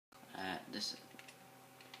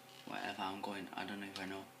whatever I'm going. I don't know if I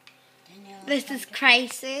know. This is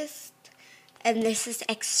Crisis, and this is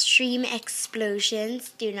Extreme Explosions.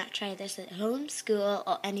 Do not try this at home, school,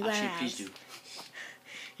 or anywhere else. Please do.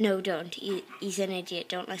 No, don't. He's an idiot.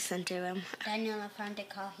 Don't listen to him. Daniel, I found a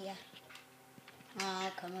car here.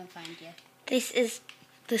 I'll come and find you. This is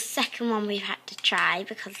the second one we've had to try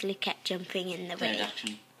because Luke kept jumping in the way. Third,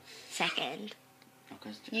 actually. Second.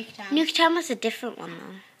 Nuketown. Nuketown was a different one,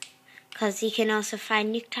 though. Because you can also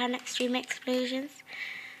find Nuketown Extreme Explosions.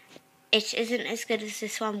 It isn't as good as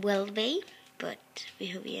this one will be, but we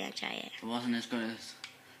hope you enjoy it. It wasn't as good as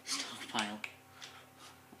Stockpile.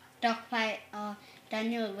 Stockpile.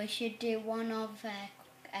 Daniel, we should do one of,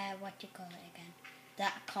 what do you call it again?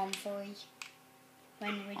 That convoy.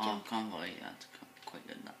 When we jump. Convoy, that's quite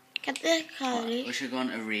good, that. Get the car, Luke. We should go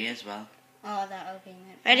on Array as well. Oh, that'll be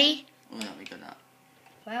good. Ready? Oh, that'll be good, that.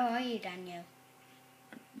 Where are you, Daniel?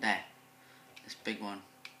 There. This big one.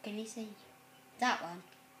 Can you see? That one?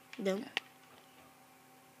 No. Yeah.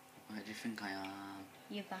 Where do you think I am?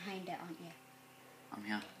 You're behind it, aren't you? I'm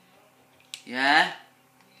here. Yeah?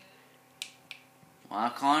 Well, I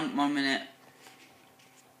can't. 1 minute.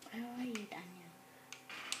 Where are you, Daniel?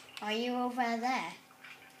 Are you over there?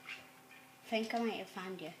 I think I might have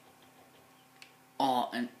found you. Oh,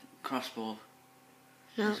 and crossbow.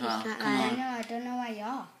 No, As well. it's not Come there. on. Daniel, I don't know where you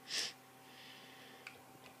are.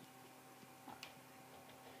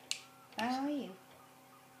 Where are you?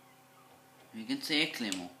 You can see a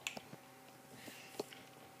Claymore.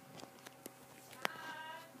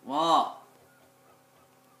 What?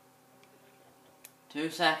 2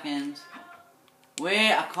 seconds.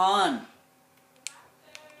 Wait, I can't.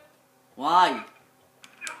 Why?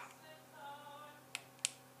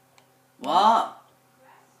 What?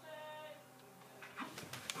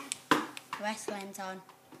 Wrestling's on.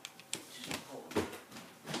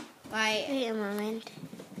 Right. Wait a moment.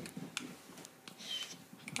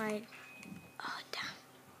 Right. Oh, damn.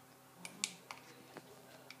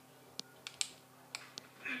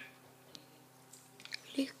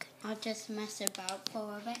 Luke. I'll just mess about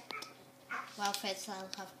for a bit. Well, first I'll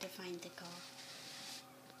have to find the car.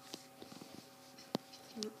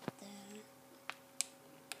 Not there.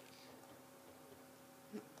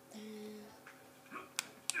 Not there.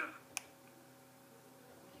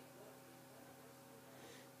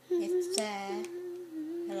 It's there.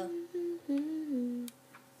 Hello.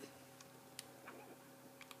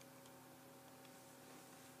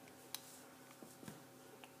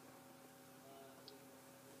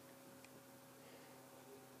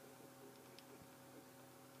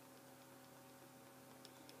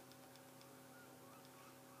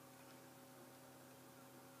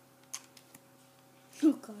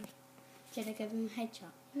 Oh God. Should I give him a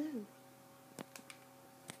headshot? No.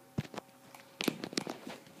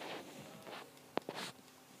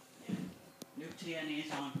 Luke TNA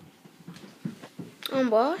is on. On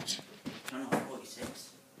what? Channel 46.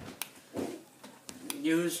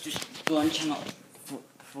 News, just go on channel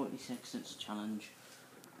 46, it's a challenge.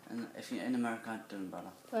 And if you're in America, it doesn't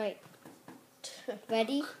matter. Right.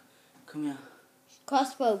 Ready? Come here.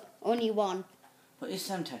 Crossbow. Only one. What is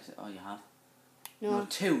Semtex? Oh, you have? No,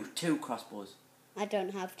 Two crossbows. I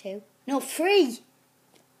don't have two. No, three.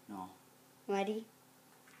 No. Ready?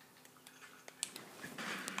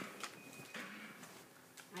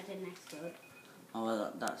 I didn't explode. Oh,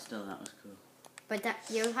 well, that was cool. But that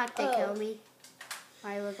you had to kill me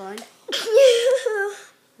while we're going.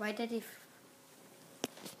 Why did he